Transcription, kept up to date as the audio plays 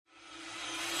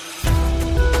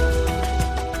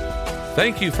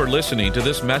Thank you for listening to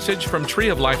this message from Tree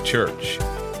of Life Church.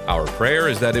 Our prayer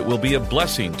is that it will be a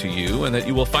blessing to you and that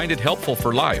you will find it helpful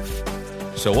for life.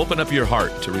 So open up your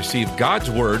heart to receive God's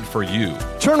word for you.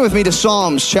 Turn with me to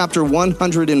Psalms chapter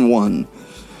 101.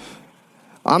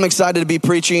 I'm excited to be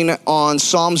preaching on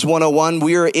Psalms 101.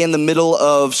 We are in the middle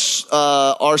of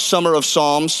our summer of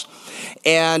Psalms,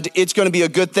 and it's going to be a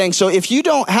good thing. So if you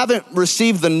haven't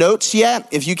received the notes yet,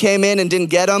 if you came in and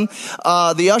didn't get them,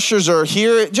 the ushers are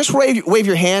here. Just wave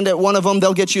your hand at one of them.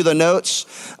 They'll get you the notes.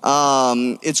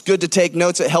 It's good to take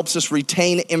notes. It helps us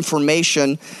retain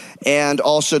information, and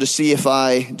also to see if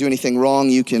I do anything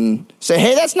wrong, you can say,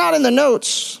 hey, that's not in the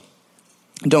notes.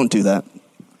 Don't do that.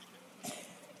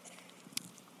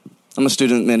 I'm a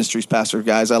student ministries pastor,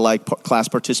 guys. I like class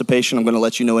participation. I'm going to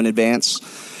let you know in advance.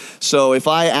 So if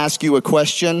I ask you a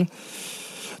question,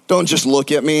 don't just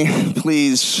look at me.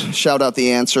 Please shout out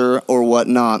the answer or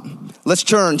whatnot. Let's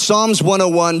turn. Psalms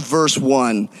 101, verse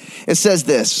 1. It says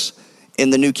this in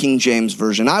the New King James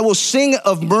Version. I will sing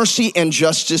of mercy and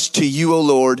justice to you, O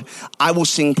Lord. I will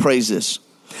sing praises.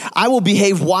 I will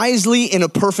behave wisely in a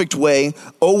perfect way.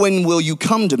 Oh, when will you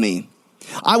come to me?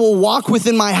 I will walk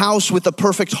within my house with a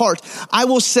perfect heart. I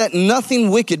will set nothing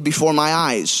wicked before my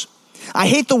eyes. I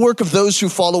hate the work of those who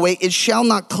fall away. It shall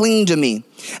not cling to me.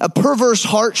 A perverse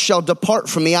heart shall depart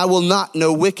from me. I will not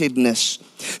know wickedness.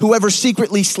 Whoever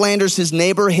secretly slanders his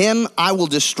neighbor, him I will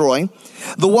destroy.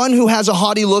 The one who has a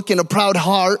haughty look and a proud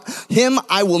heart, him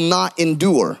I will not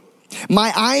endure.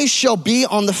 My eyes shall be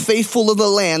on the faithful of the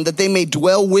land, that they may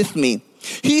dwell with me.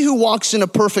 He who walks in a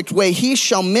perfect way, he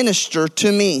shall minister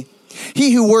to me.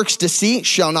 He who works deceit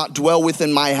shall not dwell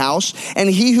within my house, and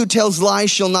he who tells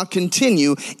lies shall not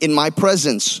continue in my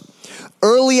presence.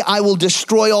 Early I will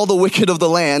destroy all the wicked of the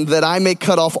land, that I may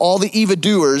cut off all the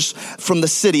evildoers from the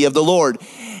city of the Lord.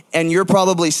 And you're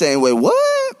probably saying, wait,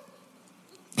 what?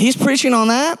 He's preaching on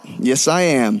that? Yes, I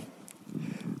am.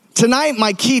 Tonight,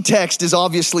 my key text is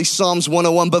obviously Psalms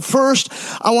 101, but first,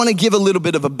 I want to give a little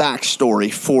bit of a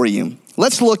backstory for you.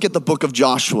 Let's look at the book of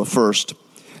Joshua first.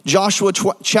 Joshua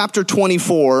chapter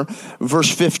 24,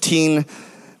 verse 15,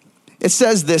 it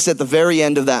says this at the very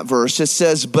end of that verse. It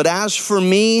says, but as for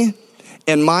me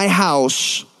and my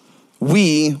house,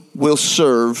 we will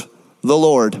serve the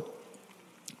Lord.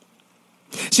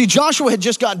 See, Joshua had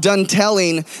just got done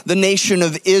telling the nation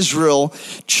of Israel,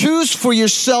 choose for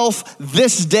yourself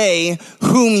this day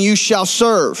whom you shall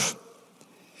serve.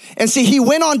 And see, he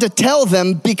went on to tell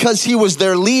them, because he was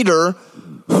their leader,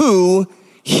 who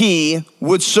he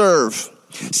would serve.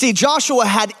 See, Joshua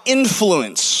had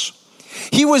influence.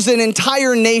 He was an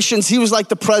entire nation. He was like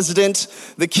the president,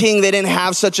 the king. They didn't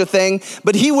have such a thing,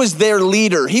 but he was their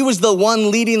leader. He was the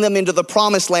one leading them into the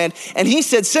promised land. And he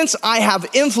said, since I have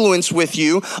influence with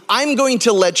you, I'm going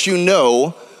to let you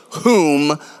know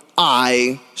whom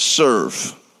I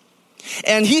serve.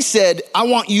 And he said, I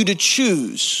want you to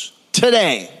choose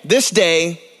today, this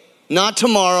day, not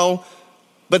tomorrow,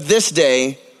 but this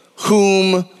day,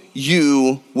 whom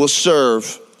you will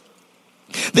serve.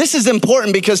 This is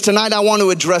important because tonight I want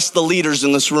to address the leaders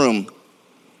in this room.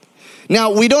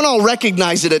 Now, we don't all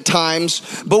recognize it at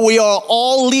times, but we are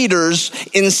all leaders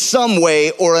in some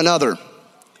way or another.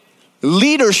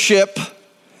 Leadership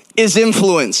is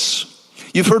influence.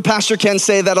 You've heard Pastor Ken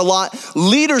say that a lot.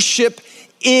 Leadership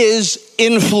is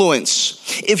influence.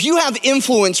 If you have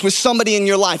influence with somebody in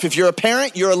your life, if you're a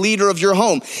parent, you're a leader of your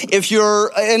home. If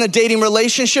you're in a dating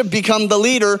relationship, become the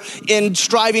leader in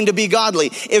striving to be godly.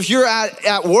 If you're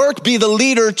at work, be the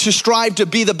leader to strive to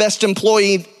be the best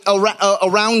employee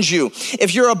around you.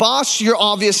 If you're a boss, you're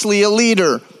obviously a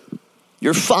leader.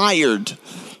 You're fired,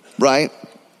 right?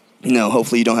 No,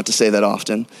 hopefully you don't have to say that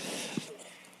often.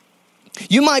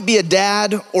 You might be a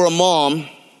dad or a mom.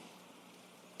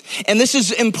 And this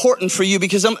is important for you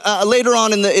because later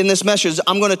on in this message,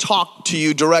 I'm going to talk to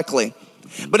you directly.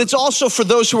 But it's also for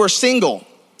those who are single,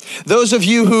 those of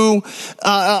you who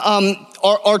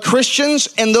are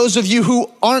Christians, and those of you who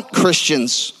aren't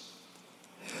Christians.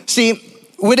 See,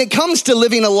 when it comes to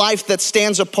living a life that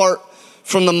stands apart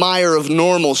from the mire of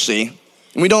normalcy,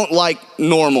 we don't like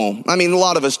normal. I mean, a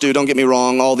lot of us do, don't get me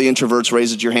wrong. All the introverts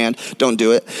raise your hand. Don't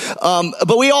do it.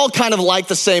 But we all kind of like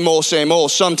the same old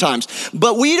sometimes.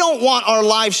 But we don't want our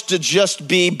lives to just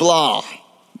be blah.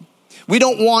 We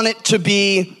don't want it to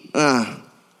be, We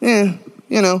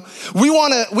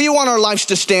want our lives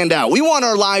to stand out. We want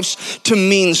our lives to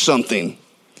mean something,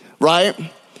 right?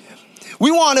 We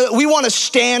want to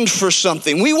stand for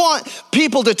something. We want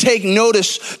people to take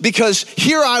notice because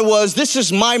here I was, this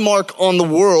is my mark on the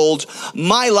world.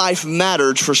 My life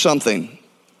mattered for something.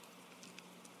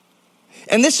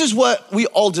 And this is what we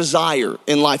all desire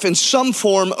in life in some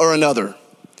form or another.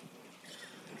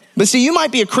 But see, you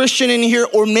might be a Christian in here,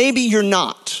 or maybe you're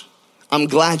not. I'm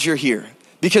glad you're here,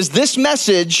 because this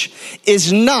message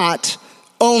is not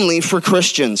only for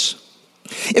Christians.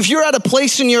 If you're at a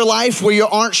place in your life where you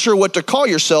aren't sure what to call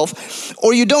yourself,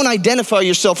 or you don't identify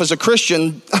yourself as a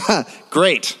Christian,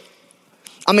 great.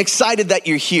 I'm excited that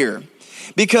you're here,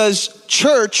 because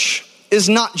church is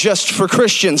not just for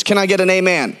Christians. Can I get an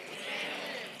amen?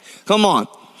 Come on.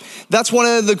 That's one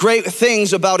of the great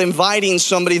things about inviting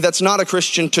somebody that's not a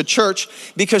Christian to church,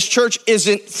 because church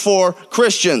isn't for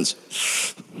Christians.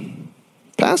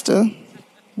 Pastor,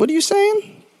 what are you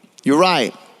saying? You're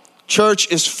right.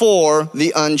 Church is for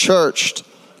the unchurched.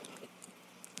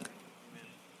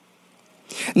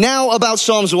 Now about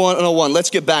Psalms 101. Let's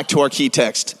get back to our key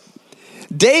text.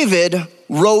 David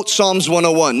wrote Psalms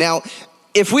 101. Now,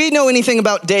 if we know anything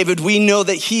about David, we know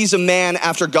that he's a man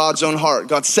after God's own heart.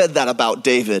 God said that about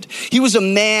David. He was a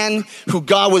man who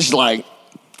God was like,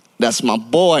 that's my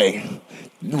boy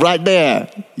right there.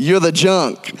 You're the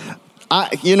junk.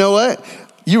 You know what?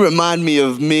 You remind me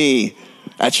of me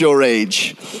at your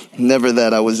age. Never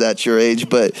that I was at your age,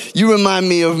 but you remind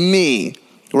me of me,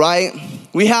 right?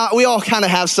 We all kind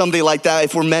of have somebody like that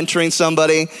if we're mentoring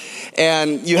somebody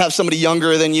and you have somebody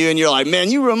younger than you and you're like,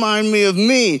 man, you remind me of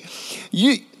me.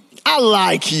 I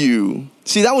like you.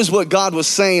 See, that was what God was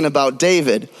saying about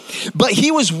David. But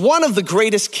he was one of the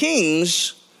greatest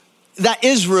kings that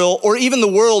Israel, or even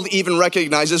the world even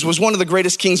recognizes, was one of the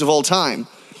greatest kings of all time.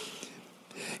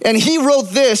 And he wrote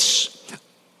this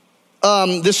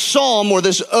psalm or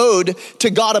this ode to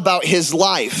God about his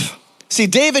life. See,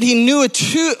 David, he knew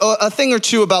a thing or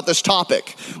two about this topic,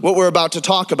 what we're about to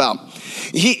talk about.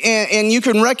 And you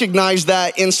can recognize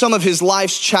that in some of his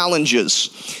life's challenges.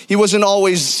 He wasn't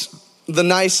always the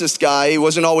nicest guy. He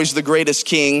wasn't always the greatest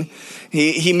king.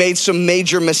 He made some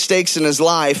major mistakes in his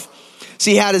life.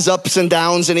 See, he had his ups and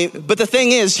downs. But the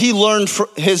thing is, he learned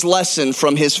his lesson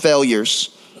from his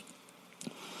failures.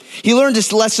 He learned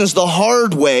his lessons the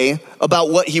hard way about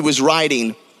what he was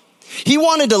writing. He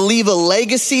wanted to leave a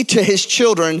legacy to his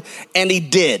children, and he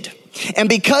did. And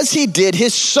because he did,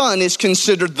 his son is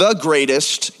considered the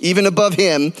greatest, even above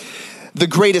him, the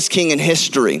greatest king in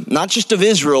history. Not just of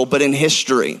Israel, but in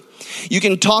history. You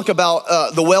can talk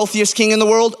about the wealthiest king in the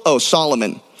world. Oh,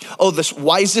 Solomon. Oh, the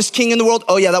wisest king in the world.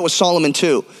 Oh, yeah, that was Solomon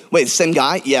too. Wait, the same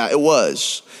guy? Yeah, it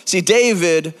was. See,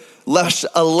 David left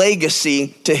a legacy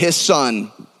to his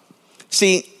son.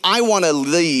 See, I want to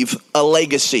leave a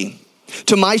legacy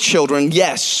to my children,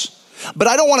 yes. But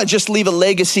I don't want to just leave a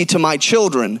legacy to my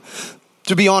children.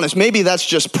 To be honest, maybe that's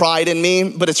just pride in me,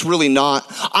 but it's really not.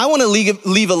 I want to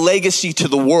leave a legacy to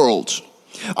the world.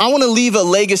 I want to leave a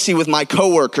legacy with my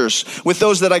coworkers, with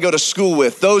those that I go to school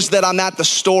with, those that I'm at the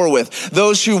store with,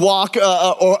 those who walk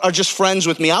or are just friends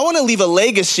with me. I want to leave a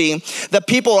legacy that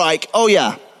people are like, oh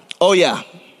yeah, oh yeah,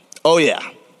 oh yeah.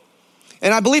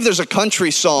 And I believe there's a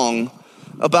country song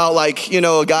about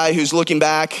a guy who's looking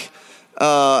back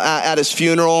at his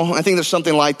funeral. I think there's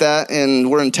something like that,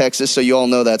 and we're in Texas, so you all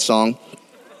know that song.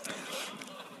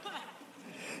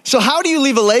 So how do you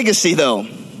leave a legacy, though?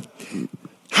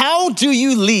 How do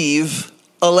you leave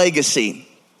a legacy?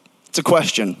 It's a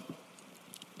question.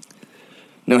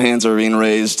 No hands are being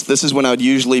raised. This is when I would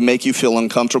usually make you feel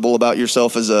uncomfortable about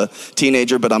yourself as a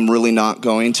teenager, but I'm really not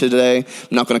going to today. I'm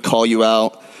not going to call you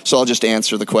out, so I'll just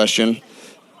answer the question.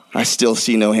 I still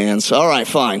see no hands. All right,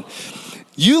 fine.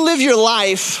 You live your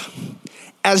life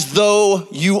as though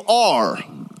you are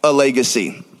a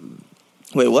legacy.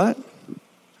 Wait, what?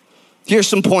 Here's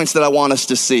some points that I want us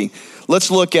to see.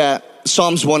 Let's look at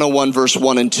Psalms 101, verse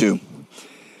 1 and 2.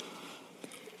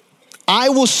 I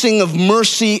will sing of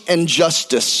mercy and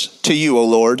justice to you, O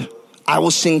Lord. I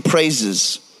will sing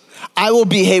praises. I will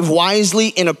behave wisely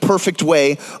in a perfect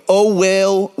way.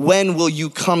 When will you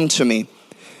come to me?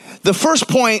 The first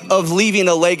point of leaving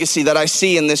a legacy that I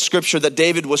see in this scripture that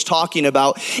David was talking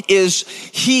about is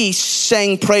he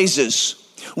sang praises.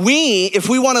 If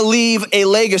we want to leave a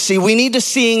legacy, we need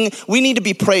to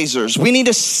be praisers. We need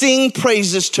to sing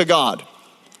praises to God.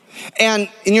 And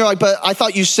you're like, but I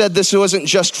thought you said this wasn't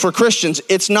just for Christians.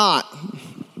 It's not.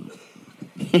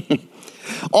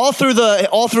 All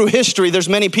through history, there's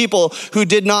many people who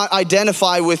did not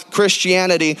identify with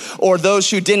Christianity, or those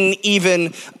who didn't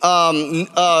even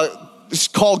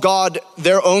call God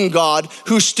their own God,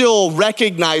 who still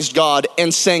recognized God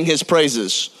and sang his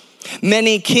praises.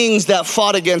 Many kings that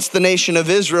fought against the nation of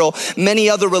Israel, many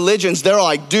other religions, they're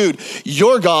like, dude,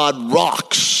 your God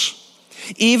rocks.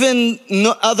 Even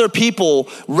other people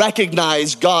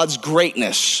recognize God's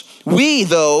greatness. We,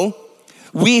 though,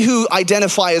 We who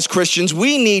identify as Christians,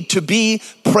 we need to be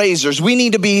praisers. We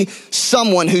need to be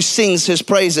someone who sings his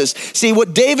praises. See,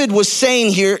 what David was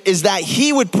saying here is that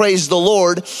he would praise the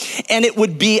Lord and it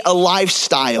would be a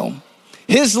lifestyle.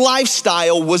 His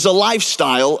lifestyle was a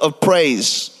lifestyle of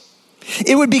praise.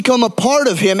 It would become a part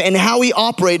of him and how he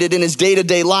operated in his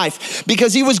day-to-day life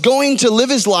because he was going to live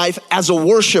his life as a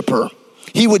worshiper.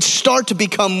 He would start to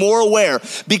become more aware.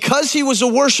 Because he was a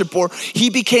worshiper, he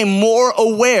became more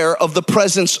aware of the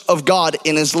presence of God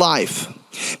in his life.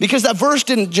 Because that verse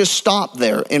didn't just stop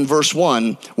there in verse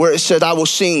 1, where it said, I will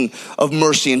sing of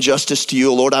mercy and justice to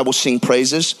you, O Lord, I will sing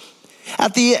praises.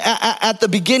 At the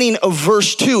beginning of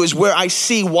verse 2 is where I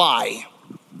see why.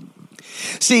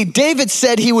 See, David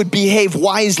said he would behave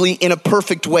wisely in a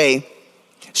perfect way,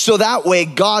 so that way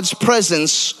God's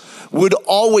presence would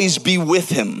always be with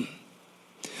him.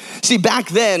 See, back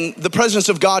then, the presence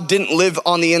of God didn't live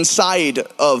on the inside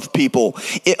of people.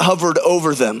 It hovered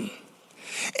over them.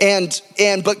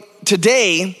 But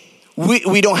today,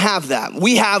 we don't have that.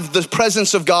 We have the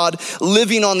presence of God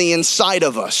living on the inside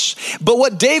of us. But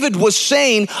what David was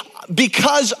saying,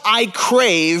 because I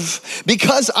crave,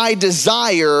 because I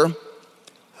desire,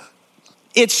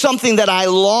 it's something that I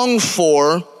long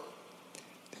for,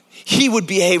 he would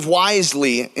behave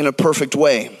wisely in a perfect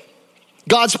way.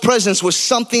 God's presence was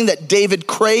something that David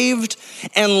craved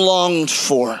and longed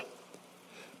for.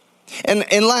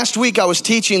 And last week I was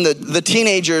teaching the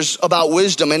teenagers about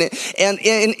wisdom. And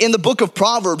in the book of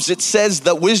Proverbs, it says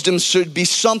that wisdom should be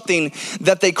something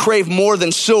that they crave more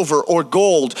than silver or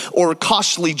gold or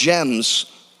costly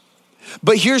gems.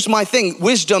 But here's my thing.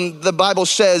 Wisdom, the Bible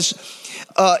says,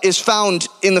 is found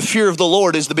in the fear of the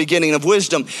Lord is the beginning of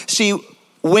wisdom. See,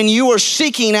 when you are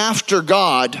seeking after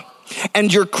God,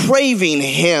 and you're craving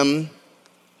him,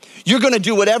 you're going to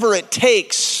do whatever it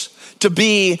takes to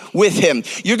be with him.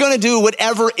 You're going to do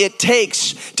whatever it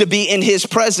takes to be in his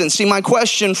presence. See, my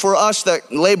question for us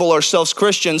that label ourselves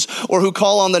Christians or who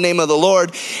call on the name of the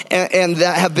Lord and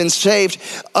that have been saved,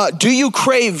 do you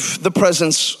crave the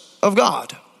presence of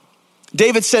God?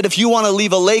 David said, if you want to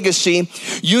leave a legacy,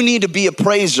 you need to be a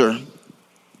praiser.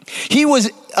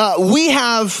 We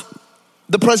have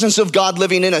the presence of God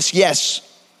living in us, yes.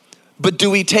 But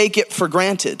do we take it for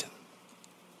granted?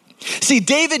 See,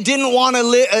 David didn't want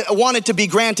it to be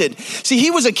granted. See,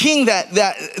 he was a king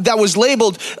that was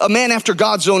labeled a man after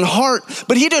God's own heart,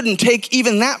 but he didn't take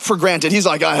even that for granted. He's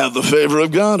like, I have the favor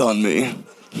of God on me.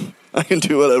 I can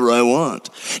do whatever I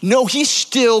want. No, he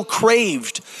still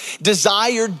craved,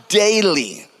 desired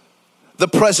daily the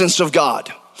presence of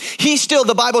God.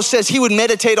 The Bible says he would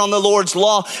meditate on the Lord's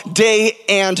law day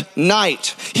and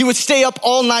night. He would stay up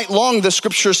all night long, the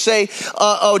scriptures say,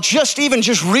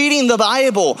 just reading the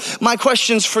Bible. My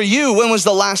question's for you, when was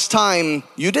the last time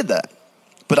you did that?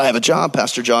 But I have a job,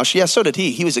 Pastor Josh. Yeah, so did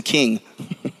he. He was a king.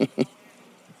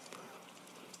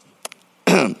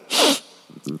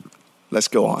 Let's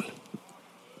go on.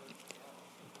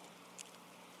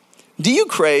 Do you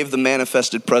crave the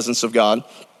manifested presence of God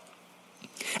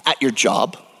at your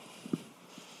job?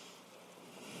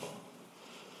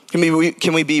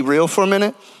 Can we be real for a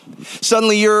minute?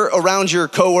 Suddenly you're around your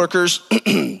coworkers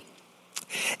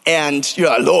and you're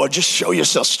like, Lord, just show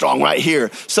yourself strong right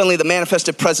here. Suddenly the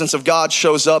manifested presence of God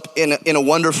shows up in a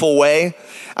wonderful way.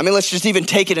 I mean, let's just even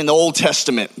take it in the Old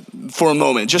Testament for a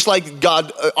moment. Just like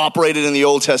God operated in the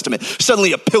Old Testament.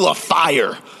 Suddenly a pillar of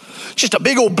fire, just a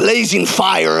big old blazing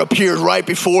fire appeared right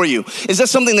before you. Is that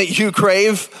something that you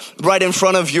crave right in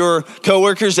front of your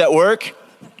coworkers at work?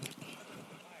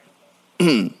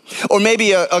 Or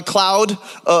maybe a cloud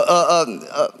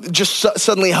just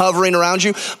suddenly hovering around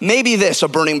you. Maybe a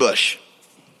burning bush.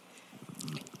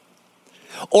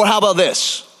 Or how about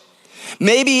this?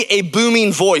 Maybe a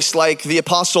booming voice like the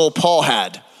Apostle Paul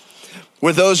had,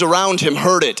 where those around him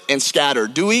heard it and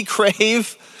scattered. Do we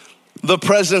crave the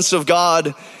presence of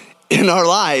God in our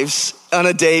lives on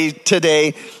a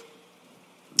day-to-day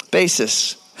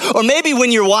basis? Or maybe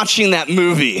when you're watching that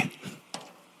movie,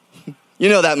 you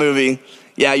know that movie.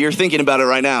 Yeah, you're thinking about it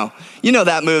right now. You know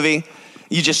that movie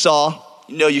you just saw.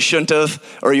 You know you shouldn't have,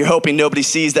 or you're hoping nobody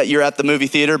sees that you're at the movie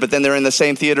theater, but then they're in the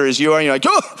same theater as you are, and you're like,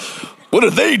 oh, what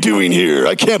are they doing here?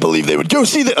 I can't believe they would go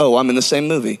see that. Oh, I'm in the same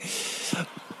movie.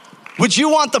 Would you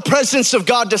want the presence of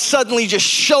God to suddenly just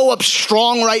show up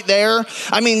strong right there?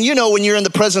 I mean, you know, when you're in the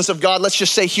presence of God, let's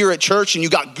just say here at church and you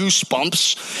got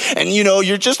goosebumps and, you know,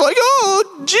 you're just like,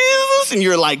 oh, Jesus. And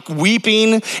you're like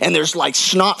weeping and there's like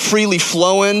snot freely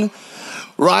flowing,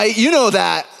 right? You know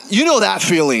that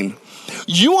feeling.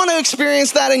 You want to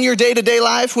experience that in your day-to-day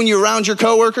life when you're around your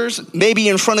coworkers, maybe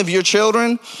in front of your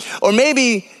children, or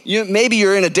maybe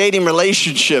you're in a dating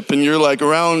relationship and you're like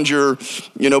around your,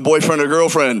 boyfriend or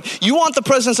girlfriend. You want the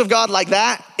presence of God like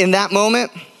that in that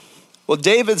moment? Well,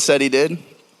 David said he did.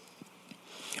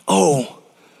 Oh,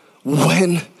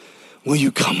 when will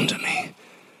you come to me?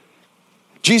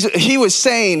 Jesus, he was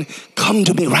saying, come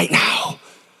to me right now.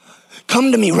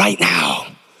 Come to me right now.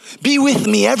 Be with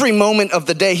me every moment of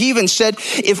the day. He even said,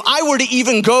 if I were to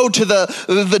even go to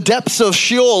the depths of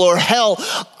Sheol or hell,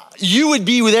 you would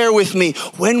be there with me.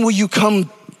 When will you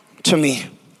come to me?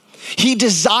 He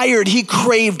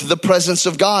craved the presence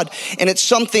of God, and it's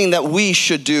something that we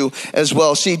should do as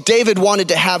well. See, David wanted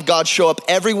to have God show up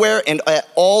everywhere and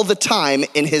all the time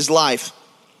in his life.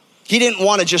 He didn't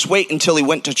want to just wait until he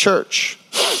went to church.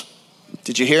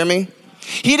 Did you hear me?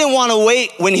 He didn't want to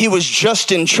wait when he was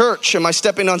just in church. Am I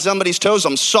stepping on somebody's toes?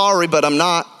 I'm sorry, but I'm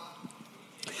not.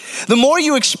 The more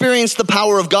you experience the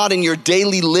power of God in your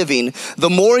daily living, the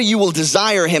more you will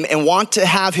desire him and want to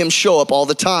have him show up all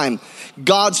the time.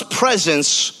 God's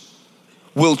presence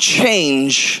will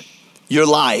change your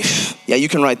life. Yeah, you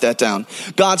can write that down.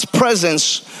 God's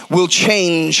presence will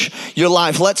change your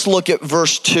life. Let's look at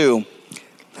verse 2.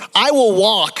 I will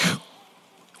walk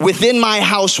within my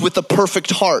house with a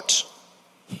perfect heart.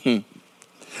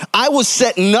 I will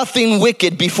set nothing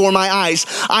wicked before my eyes.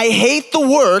 I hate the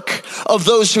work of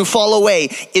those who fall away.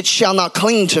 It shall not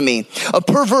cling to me. A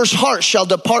perverse heart shall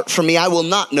depart from me. I will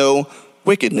not know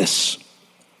wickedness.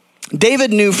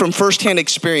 David knew from firsthand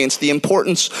experience the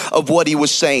importance of what he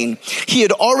was saying. He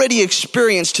had already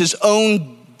experienced his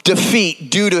own defeat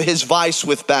due to his vice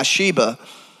with Bathsheba.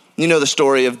 You know the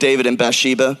story of David and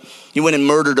Bathsheba. He went and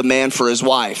murdered a man for his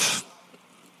wife.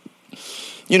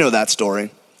 You know that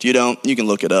story. If you don't, you can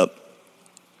look it up.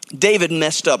 David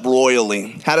messed up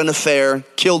royally, had an affair,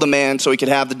 killed a man so he could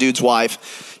have the dude's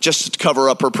wife just to cover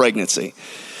up her pregnancy.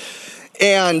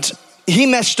 And he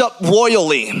messed up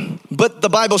royally, but the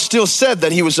Bible still said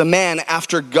that he was a man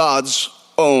after God's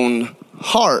own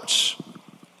heart.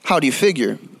 How do you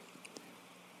figure?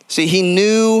 See, he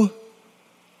knew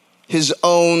his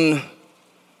own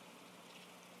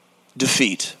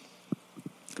defeat.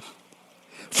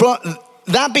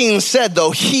 That being said,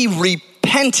 though, he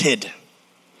repented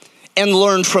and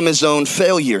learned from his own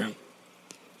failure.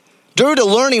 Due to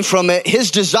learning from it,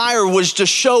 his desire was to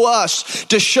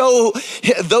show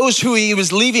those who he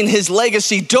was leaving his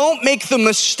legacy, don't make the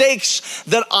mistakes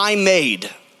that I made.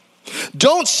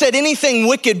 Don't set anything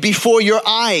wicked before your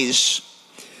eyes.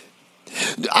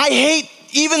 I hate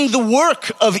even the work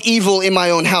of evil in my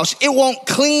own house. It won't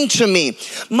cling to me.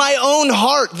 My own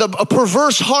heart, a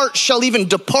perverse heart shall even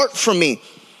depart from me.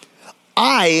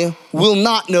 I will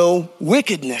not know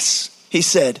wickedness, he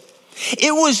said.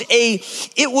 It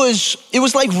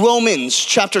was like Romans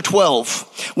chapter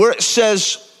 12, where it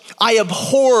says, I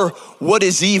abhor what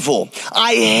is evil.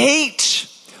 I hate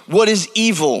what is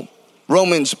evil.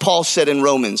 Paul said in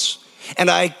Romans, and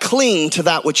I cling to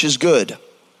that which is good.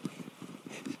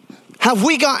 Have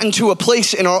we gotten to a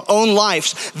place in our own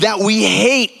lives that we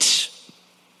hate?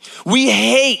 We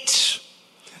hate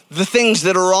the things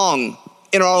that are wrong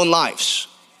in our own lives.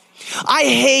 I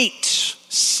hate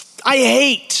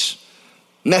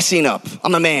messing up.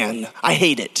 I'm a man. I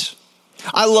hate it.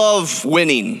 I love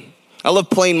winning. I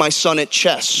love playing my son at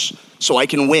chess so I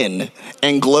can win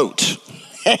and gloat.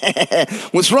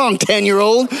 What's wrong,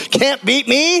 10-year-old? Can't beat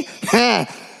me?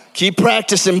 Keep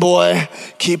practicing, boy.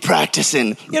 Keep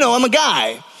practicing. I'm a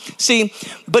guy. See,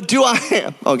 but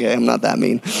okay, I'm not that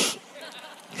mean.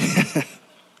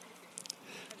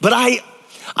 But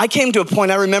I came to a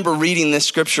point, I remember reading this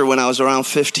scripture when I was around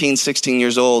 15, 16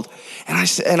 years old.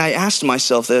 And I asked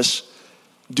myself this,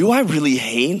 do I really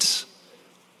hate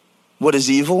what is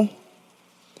evil?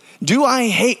 Do I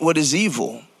hate what is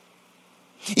evil?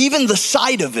 Even the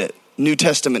sight of it, New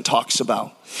Testament talks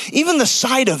about. Even the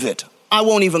sight of it, I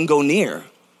won't even go near.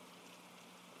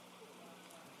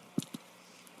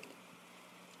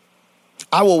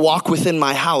 I will walk within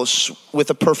my house with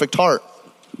a perfect heart.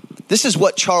 This is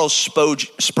what Charles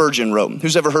Spurgeon wrote.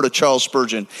 Who's ever heard of Charles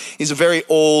Spurgeon? He's a very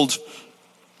old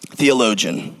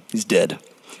theologian. He's dead.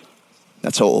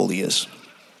 That's how old he is.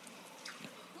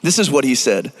 This is what he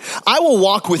said. I will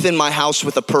walk within my house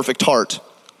with a perfect heart.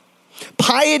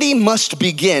 Piety must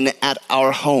begin at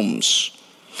our homes.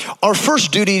 Our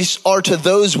first duties are to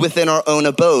those within our own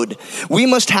abode. We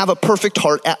must have a perfect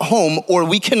heart at home, or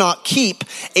we cannot keep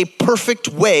a perfect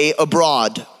way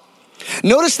abroad.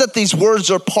 Notice that these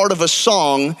words are part of a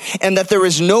song, and that there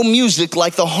is no music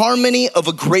like the harmony of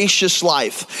a gracious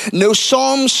life. No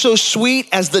psalm so sweet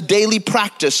as the daily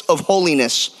practice of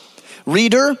holiness.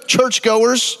 Reader,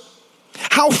 churchgoers,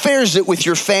 how fares it with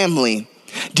your family?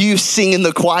 Do you sing in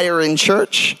the choir in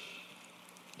church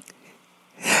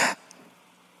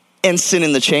and sin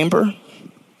in the chamber?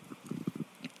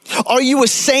 Are you a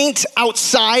saint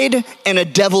outside and a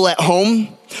devil at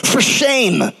home? For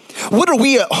shame. What are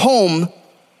we at home?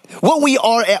 What we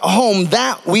are at home,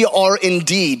 that we are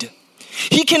indeed.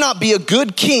 He cannot be a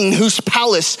good king whose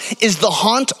palace is the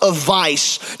haunt of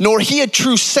vice, nor he a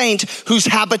true saint whose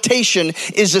habitation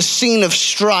is a scene of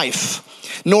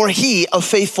strife, nor he a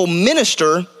faithful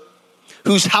minister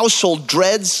whose household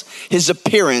dreads his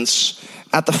appearance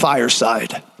at the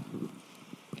fireside.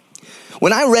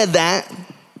 When I read that,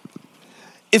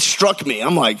 it struck me.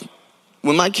 I'm like,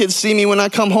 when my kids see me when I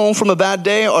come home from a bad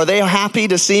day, are they happy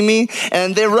to see me?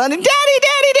 And they're running, Daddy,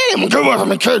 Daddy, Daddy. I'm good,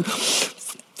 I'm a kid.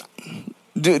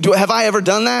 Have I ever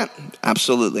done that?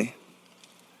 Absolutely.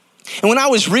 And when I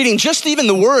was reading just even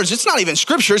the words, it's not even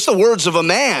scripture, it's the words of a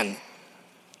man.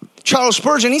 Charles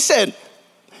Spurgeon, he said,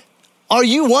 are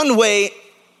you one way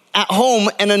at home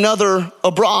and another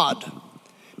abroad?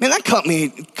 Man, that cut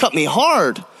me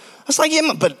hard. I was like,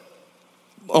 yeah, but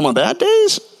on my bad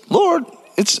days, Lord,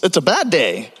 it's a bad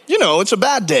day. You know, it's a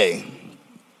bad day.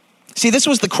 See, this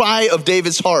was the cry of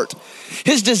David's heart.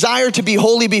 His desire to be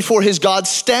holy before his God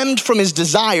stemmed from his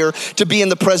desire to be in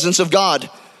the presence of God.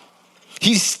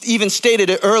 He even stated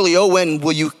it early, oh, when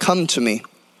will you come to me?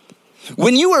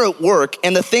 When you are at work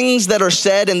and the things that are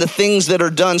said and the things that are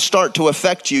done start to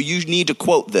affect you, you need to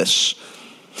quote this.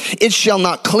 It shall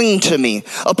not cling to me.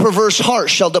 A perverse heart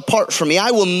shall depart from me.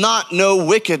 I will not know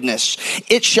wickedness.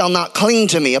 It shall not cling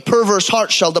to me. A perverse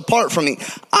heart shall depart from me.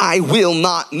 I will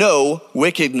not know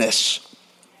wickedness.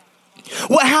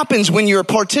 What happens when you're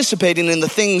participating in the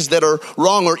things that are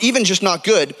wrong or even just not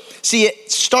good? See, it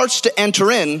starts to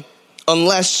enter in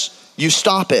unless you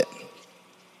stop it.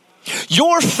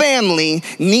 Your family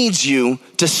needs you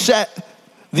to set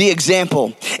the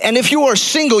example. And if you are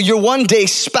single, your one day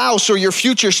spouse or your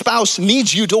future spouse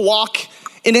needs you to walk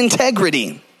in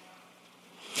integrity.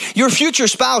 Your future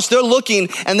spouse, they're looking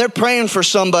and they're praying for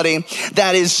somebody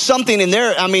that is something in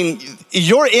their,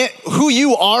 who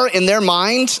you are in their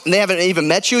mind, and they haven't even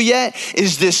met you yet,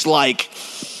 is this like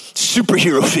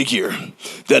superhero figure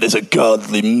that is a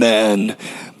godly man.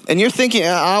 And you're thinking,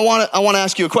 I want to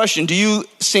ask you a question. Do you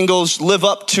singles live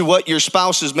up to what your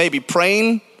spouse is maybe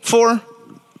praying for?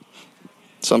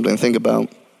 Something to think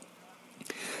about.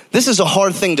 This is a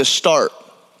hard thing to start,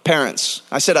 parents.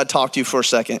 I said I'd talk to you for a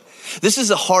second. This is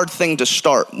a hard thing to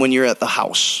start when you're at the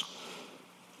house.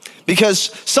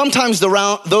 Because sometimes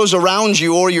those around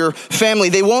you or your family,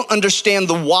 they won't understand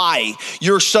the why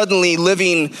you're suddenly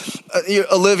living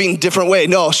a living different way.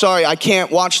 No, sorry, I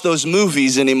can't watch those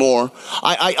movies anymore.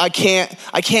 I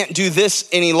can't do this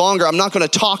any longer. I'm not going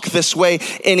to talk this way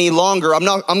any longer. I'm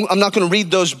not going to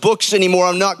read those books anymore.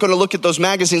 I'm not going to look at those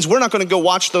magazines. We're not going to go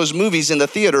watch those movies in the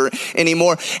theater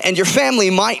anymore. And your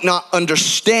family might not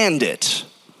understand it,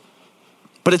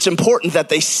 but it's important that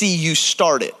they see you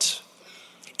start it.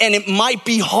 And it might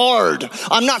be hard.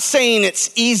 I'm not saying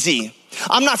it's easy.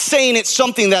 I'm not saying it's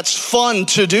something that's fun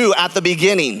to do at the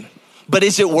beginning. But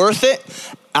is it worth it?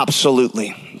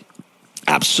 Absolutely.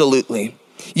 Absolutely.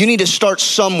 You need to start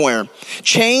somewhere.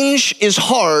 Change is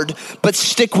hard, but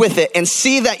stick with it and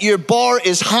see that your bar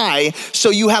is high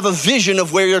so you have a vision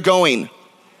of where you're going.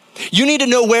 You need to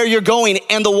know where you're going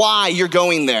and the why you're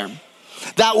going there.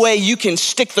 That way you can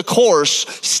stick the course,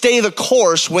 stay the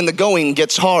course when the going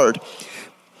gets hard.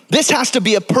 This has to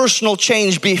be a personal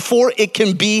change before it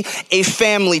can be a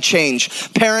family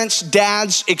change. Parents,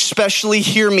 dads, especially,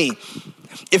 hear me.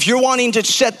 If you're wanting to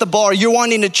set the bar, you're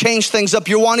wanting to change things up,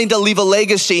 you're wanting to leave a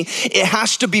legacy, it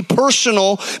has to be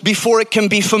personal before it can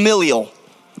be familial.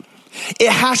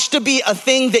 It has to be a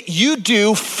thing that you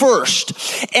do first,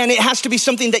 and it has to be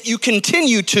something that you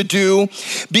continue to do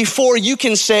before you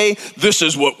can say, this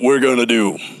is what we're gonna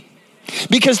do.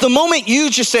 Because the moment you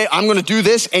just say, I'm going to do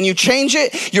this, and you change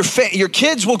it, your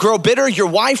kids will grow bitter. Your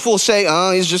wife will say,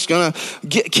 oh, he's just going to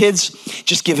get kids.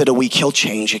 Just give it a week. He'll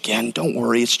change again. Don't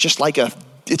worry. It's just like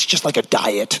a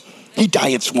diet. He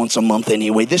diets once a month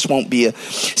anyway. This won't be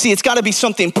See, it's got to be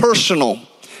something personal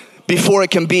before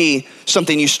it can be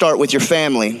something you start with your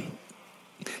family.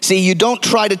 See, you don't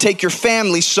try to take your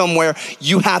family somewhere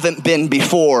you haven't been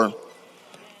before.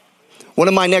 One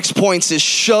of my next points is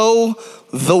show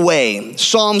the way.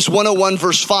 Psalms 101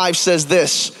 verse 5 says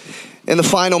this. In the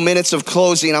final minutes of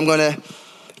closing, I'm going to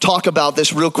talk about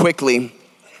this real quickly.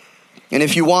 And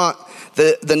if you want,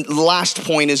 the last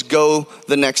point is go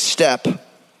the next step.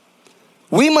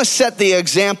 We must set the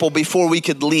example before we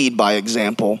could lead by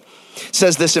example. It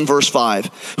says this in verse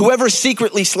 5. Whoever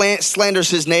secretly slanders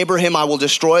his neighbor, him I will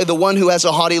destroy. The one who has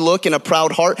a haughty look and a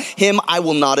proud heart, him I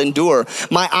will not endure.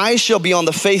 My eyes shall be on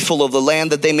the faithful of the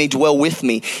land, that they may dwell with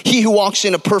me. He who walks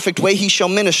in a perfect way, he shall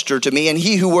minister to me. And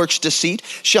he who works deceit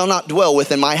shall not dwell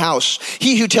within my house.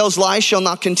 He who tells lies shall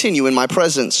not continue in my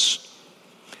presence.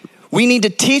 We need to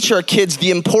teach our kids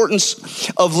the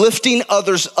importance of lifting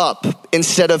others up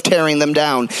instead of tearing them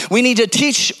down. We need to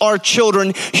teach our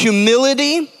children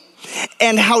humility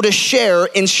and how to share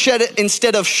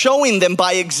instead of showing them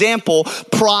by example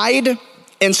pride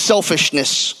and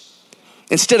selfishness.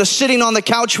 Instead of sitting on the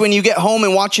couch when you get home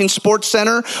and watching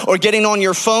SportsCenter or getting on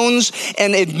your phones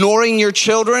and ignoring your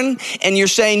children, and you're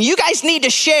saying, you guys need to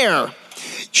share.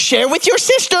 Share with your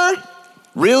sister.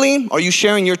 Really? Are you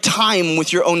sharing your time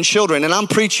with your own children? And I'm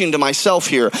preaching to myself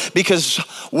here because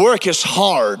work is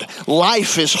hard.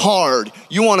 Life is hard.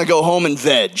 You want to go home and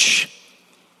veg.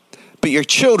 But your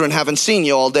children haven't seen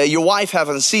you all day. Your wife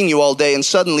haven't seen you all day. And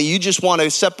suddenly you just want to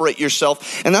separate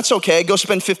yourself. And that's okay. Go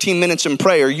spend 15 minutes in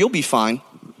prayer. You'll be fine.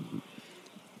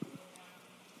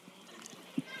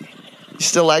 You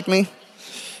still like me?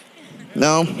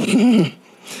 No?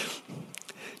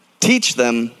 Teach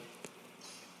them.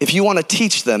 If you want to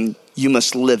teach them, you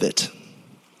must live it.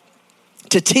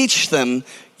 To teach them,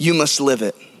 you must live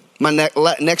it. My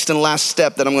next and last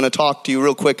step that I'm going to talk to you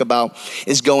real quick about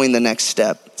is going the next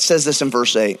step. It says this in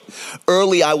verse 8.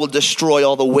 Early I will destroy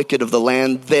all the wicked of the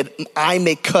land, that I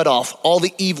may cut off all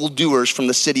the evildoers from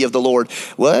the city of the Lord.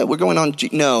 What? We're going on?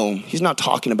 No, he's not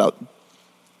talking about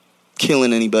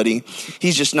killing anybody.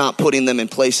 He's just not putting them in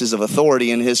places of authority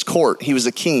in his court. He was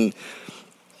a king.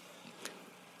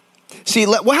 See,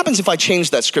 what happens if I change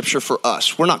that scripture for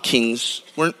us? We're not kings.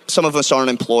 Some of us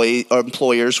aren't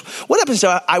employers. What happens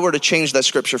if I were to change that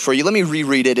scripture for you? Let me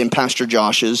reread it in Pastor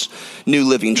Josh's New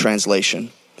Living Translation.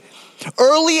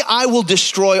 Early I will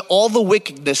destroy all the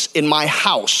wickedness in my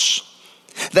house,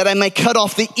 that I may cut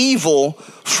off the evil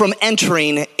from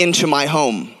entering into my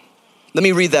home. Let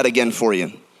me read that again for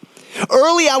you.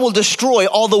 Early I will destroy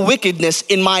all the wickedness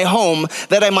in my home,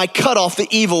 that I might cut off the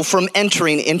evil from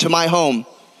entering into my home.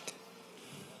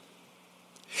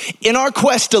 In our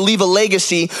quest to leave a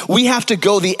legacy, we have to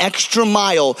go the extra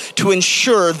mile to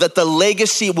ensure that the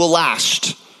legacy will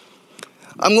last.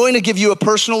 I'm going to give you a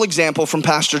personal example from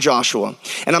Pastor Joshua.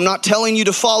 And I'm not telling you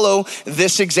to follow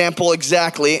this example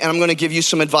exactly, and I'm going to give you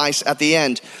some advice at the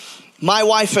end. My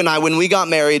wife and I, when we got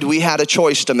married, we had a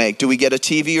choice to make. Do we get a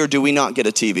TV or do we not get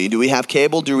a TV? Do we have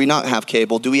cable? Do we not have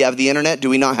cable? Do we have the internet? Do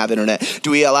we not have internet?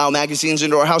 Do we allow magazines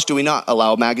into our house? Do we not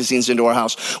allow magazines into our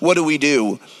house? What do we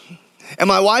do? And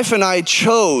my wife and I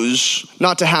chose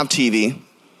not to have TV,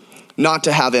 not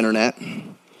to have internet,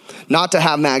 not to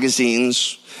have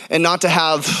magazines, and not to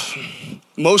have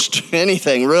most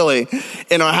anything really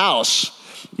in our house.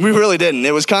 We really didn't.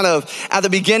 It was kind of, at the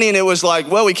beginning, it was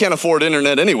like, well, we can't afford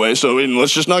internet anyway, so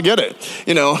let's just not get it,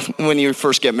 you know, when you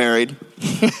first get married.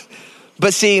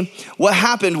 But see, what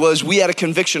happened was we had a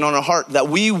conviction on our heart that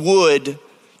we would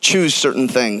choose certain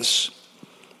things.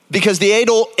 Because the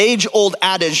age-old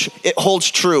adage, it holds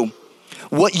true.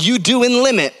 What you do in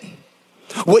limit,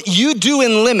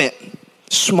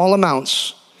 small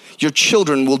amounts, your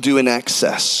children will do in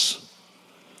excess.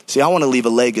 See, I want to leave a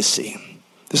legacy.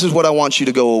 This is what I want you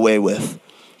to go away with.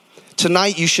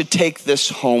 Tonight, you should take this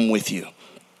home with you.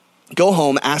 Go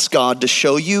home, ask God to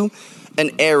show you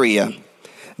an area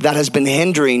that has been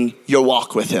hindering your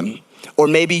walk with him. Or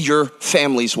maybe your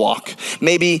family's walk.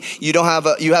 Maybe you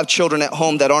have children at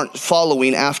home that aren't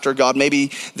following after God.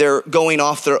 Maybe they're going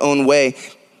off their own way.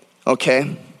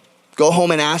 Okay? Go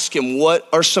home and ask him, what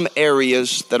are some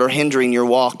areas that are hindering your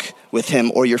walk with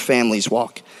him or your family's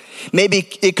walk? Maybe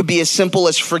it could be as simple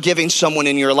as forgiving someone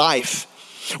in your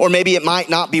life. Or maybe it might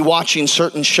not be watching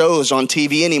certain shows on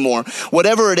TV anymore.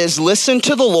 Whatever it is, listen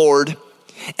to the Lord,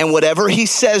 and whatever he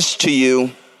says to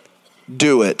you,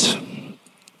 do it.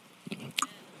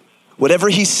 Whatever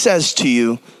he says to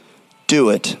you,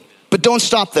 do it. But don't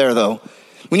stop there though.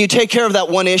 When you take care of that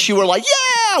one issue, we're like,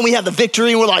 yeah, and we have the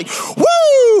victory, and we're like,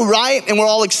 woo, right? And we're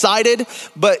all excited,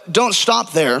 but don't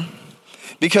stop there,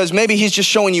 because maybe he's just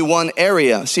showing you one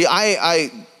area. See,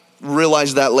 I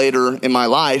realized that later in my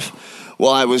life,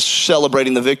 while I was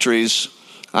celebrating the victories,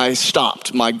 I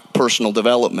stopped my personal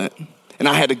development, and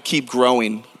I had to keep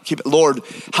growing Lord,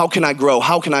 how can I grow?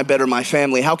 How can I better my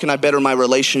family? How can I better my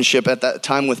relationship at that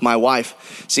time with my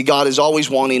wife? See, God is always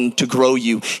wanting to grow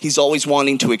you. He's always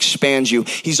wanting to expand you.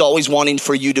 He's always wanting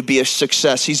for you to be a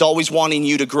success. He's always wanting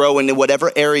you to grow into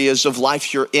whatever areas of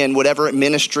life you're in, whatever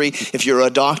ministry. If you're a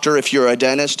doctor, if you're a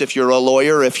dentist, if you're a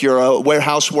lawyer, if you're a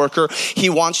warehouse worker, he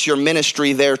wants your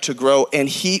ministry there to grow. And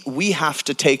we have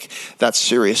to take that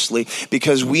seriously,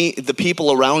 because the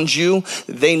people around you,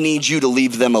 they need you to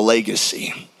leave them a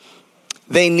legacy.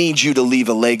 They need you to leave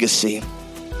a legacy.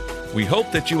 We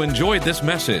hope that you enjoyed this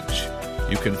message.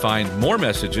 You can find more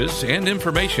messages and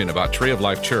information about Tree of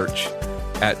Life Church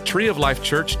at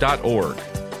treeoflifechurch.org.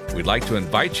 We'd like to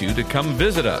invite you to come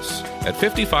visit us at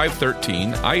 5513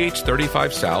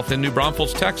 IH-35 South in New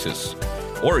Braunfels, Texas,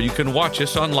 or you can watch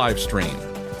us on live stream.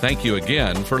 Thank you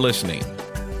again for listening.